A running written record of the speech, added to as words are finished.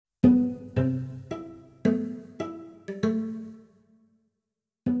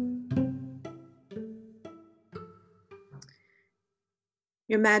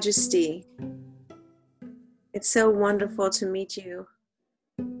Your Majesty, it's so wonderful to meet you.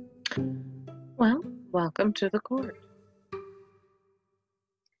 Well, welcome to the court.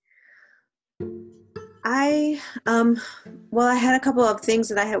 I had a couple of things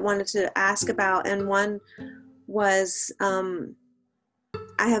that I had wanted to ask about, and one was I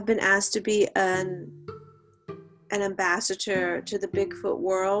have been asked to be an ambassador to the Bigfoot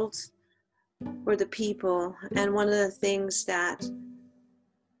world for the people, and one of the things that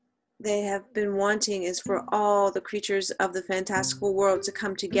they have been wanting is for all the creatures of the fantastical world to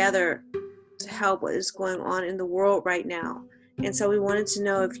come together to help what is going on in the world right now. And so we wanted to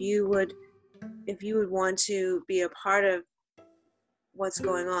know if you would want to be a part of what's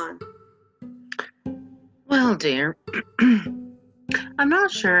going on. Well, dear, I'm not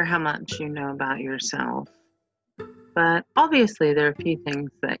sure how much you know about yourself, but obviously there are a few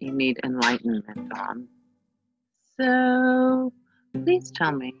things that you need enlightenment on. So, please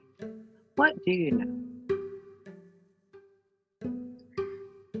tell me, what do you know?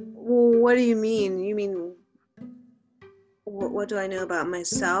 Well, what do you mean? You mean what do I know about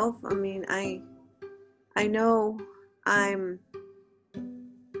myself? I mean, I know I'm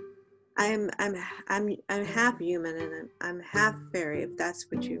half human and I'm half fairy, if that's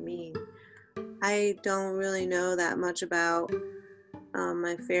what you mean. I don't really know that much about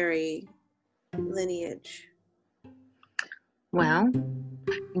my fairy lineage. Well,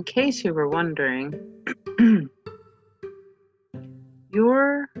 in case you were wondering,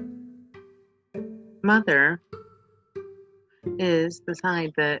 your mother is the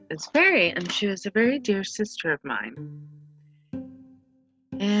side that is fairy, and she was a very dear sister of mine.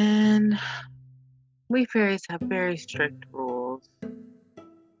 And we fairies have very strict rules,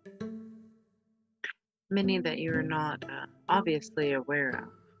 many that you are not obviously aware of.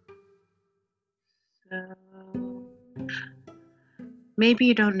 So, maybe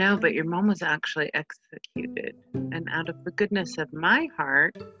you don't know, but your mom was actually executed. And out of the goodness of my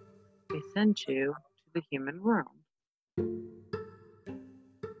heart, I sent you to the human world.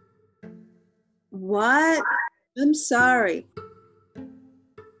 What? I'm sorry.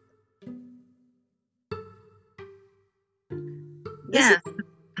 Yes.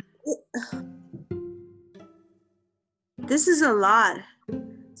 This is a lot.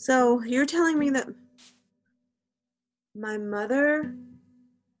 So you're telling me that my mother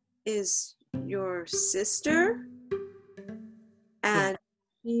is your sister and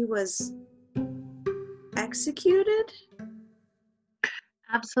she was executed?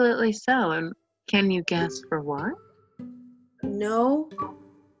 Absolutely so. And can you guess for what? No.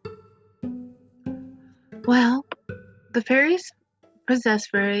 Well, the fairies possess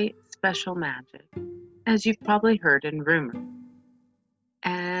very special magic, as you've probably heard in rumor.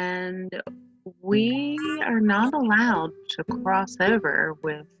 And we are not allowed to cross over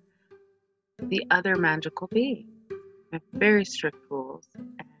with the other magical beings. We have very strict rules.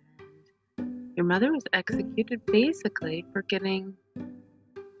 And your mother was executed basically for getting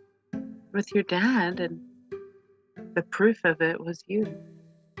with your dad, and the proof of it was you.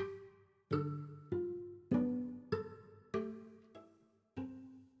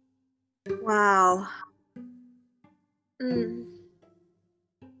 Wow.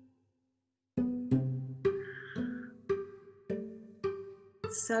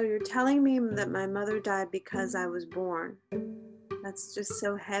 So you're telling me that my mother died because I was born. That's just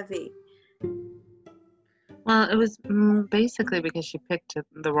so heavy. Well, it was basically because she picked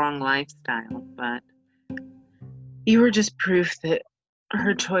the wrong lifestyle, but you were just proof that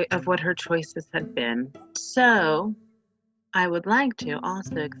her choice of what her choices had been. So, I would like to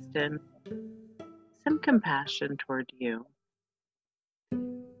also extend some compassion toward you.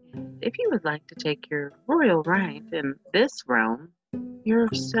 If you would like to take your royal right in this realm, you're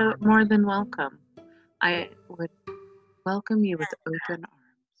so more than welcome. I would welcome you with open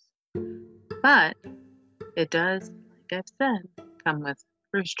arms. But it does, like I've said, come with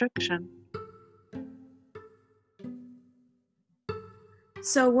restriction.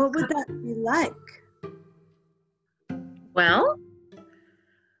 So what would that be like? Well,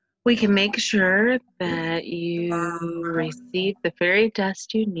 we can make sure that you receive the fairy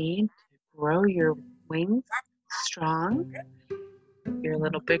dust you need to grow your wings strong. You're a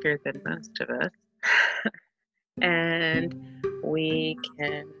little bigger than most of us. And we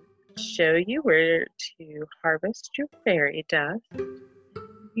can show you where to harvest your fairy dust.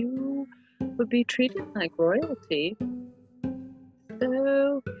 You would be treated like royalty.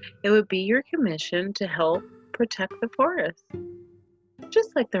 So it would be your commission to help protect the forest,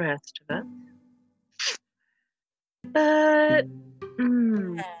 just like the rest of us. But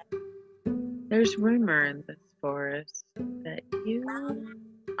there's rumor in this forest that you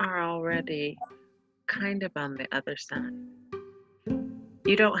are already kind of on the other side.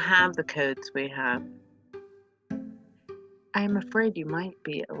 You don't have the codes we have. I'm afraid you might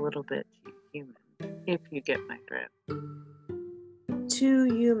be a little bit too human, if you get my drift. Too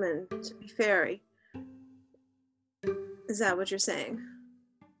human to be fairy. Is that what you're saying?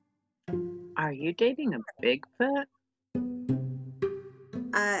 Are you dating a Bigfoot?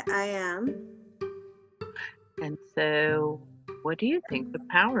 I am. And so, what do you think the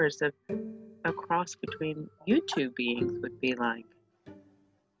powers of a cross between you two beings would be like?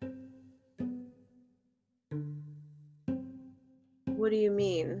 What do you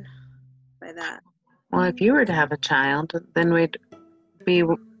mean by that? Well, if you were to have a child, then we'd be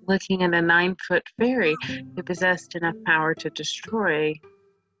looking at a 9-foot fairy who possessed enough power to destroy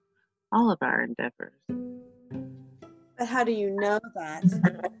all of our endeavors. But how do you know that?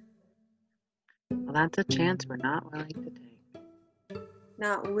 Well, that's a chance we're not willing to take.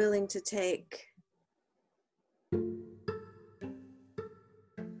 Not willing to take.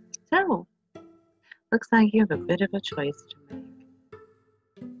 So, looks like you have a bit of a choice to make.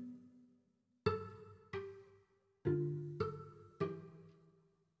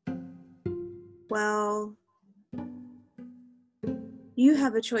 Well, you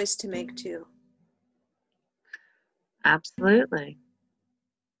have a choice to make too. Absolutely.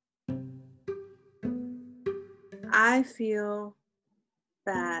 I feel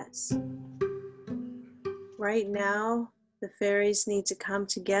that right now the fairies need to come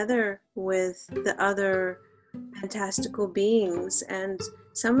together with the other fantastical beings, and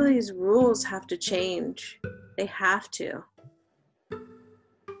some of these rules have to change. They have to.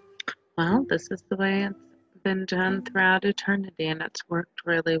 Well, this is the way it's been done throughout eternity, and it's worked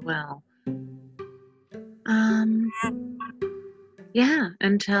really well. Yeah,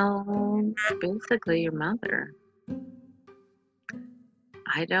 until basically your mother.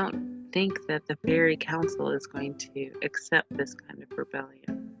 I don't think that the Fairy Council is going to accept this kind of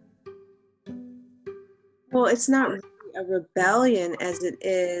rebellion. Well, it's not really a rebellion as it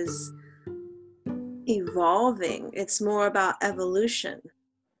is evolving. It's more about evolution,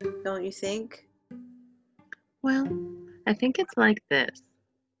 don't you think? Well, I think it's like this.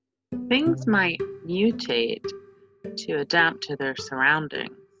 Things might mutate to adapt to their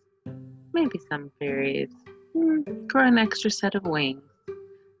surroundings. Maybe some fairies grow an extra set of wings.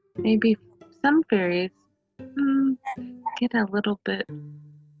 Maybe some fairies get a little bit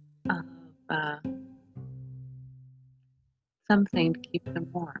of something to keep them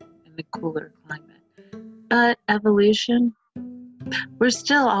warm in a cooler climate. But evolution, we're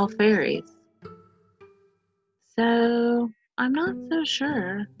still all fairies. So I'm not so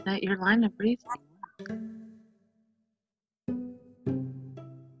sure that your line of reasoning works.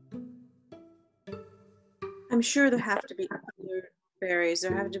 I'm sure there have to be other fairies.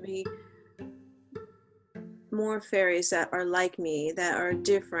 There have to be more fairies that are like me, that are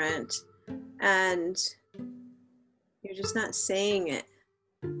different, and you're just not saying it.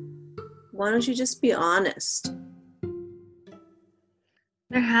 Why don't you just be honest?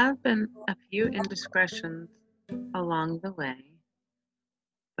 There have been a few indiscretions along the way,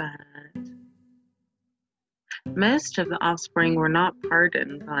 but most of the offspring were not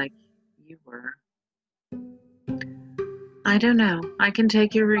pardoned like you were. I don't know. I can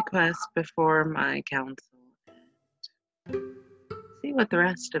take your request before my council and see what the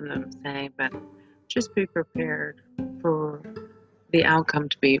rest of them say, but just be prepared for the outcome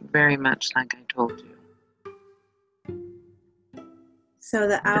to be very much like I told you. So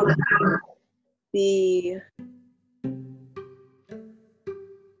the outcome be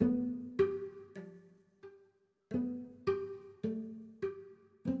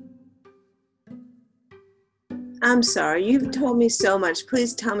I'm sorry, you've told me so much.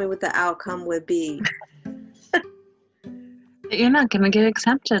 Please tell me what the outcome would be. You're not going to get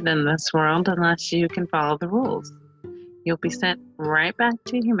accepted in this world unless you can follow the rules. You'll be sent right back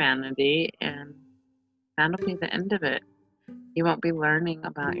to humanity, and that'll be the end of it. You won't be learning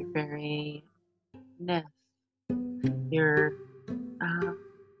about your fairiness, your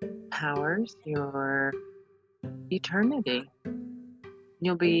powers, your eternity.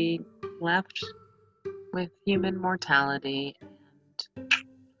 You'll be left with human mortality,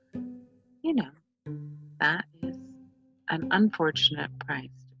 and that is an unfortunate price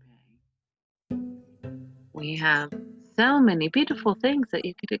to pay. We have so many beautiful things that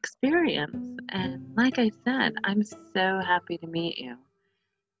you could experience, and like I said, I'm so happy to meet you.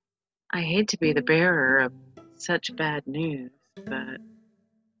 I hate to be the bearer of such bad news, but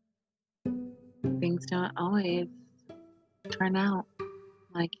things don't always turn out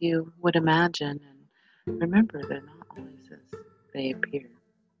like you would imagine, and remember, they're not always as they appear.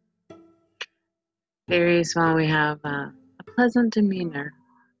 Fairies, while we have a pleasant demeanor,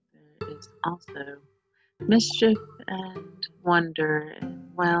 there is also mischief and wonder, and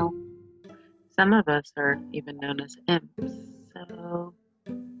well, some of us are even known as imps. So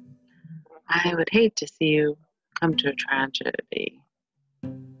I would hate to see you come to a tragedy.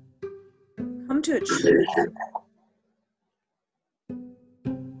 Come to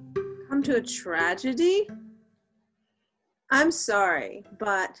a tragedy? I'm sorry,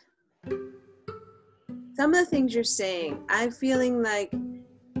 but some of the things you're saying, I'm feeling like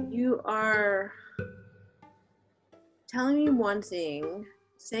you are telling me one thing,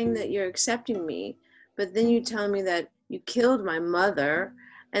 saying that you're accepting me, but then you tell me that you killed my mother,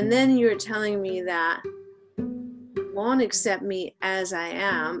 and then you're telling me that you won't accept me as I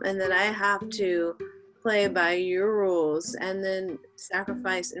am, and that I have to play by your rules and then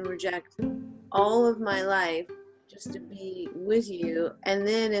sacrifice and reject all of my life just to be with you. And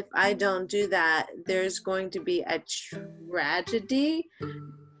then if I don't do that, there's going to be a tragedy.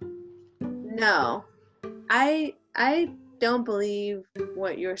 No, I don't believe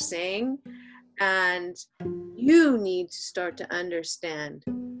what you're saying, and you need to start to understand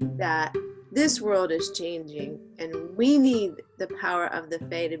that this world is changing and we need the power of the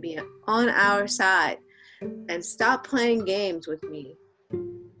Fae to be on our side, and stop playing games with me.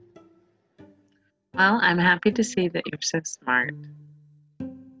 Well, I'm happy to see that you're so smart.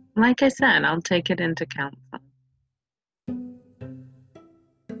 Like I said, I'll take it into counsel.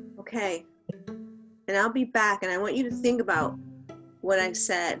 Okay, and I'll be back, and I want you to think about what I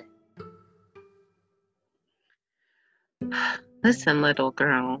said. Listen, little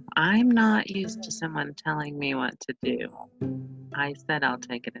girl, I'm not used to someone telling me what to do. I said I'll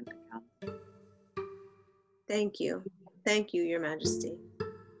take it into counsel. Thank you. Thank you, Your Majesty.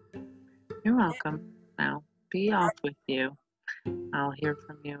 You're welcome. Now, be off with you. I'll hear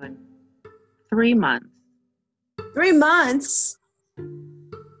from you in 3 months. 3 months?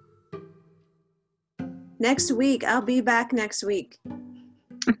 Next week. I'll be back next week.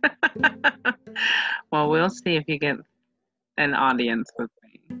 Well, we'll see if you get an audience with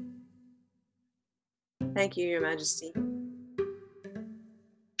me. Thank you, Your Majesty.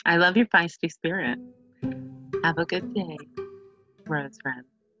 I love your feisty spirit. Have a good day, Rose friend.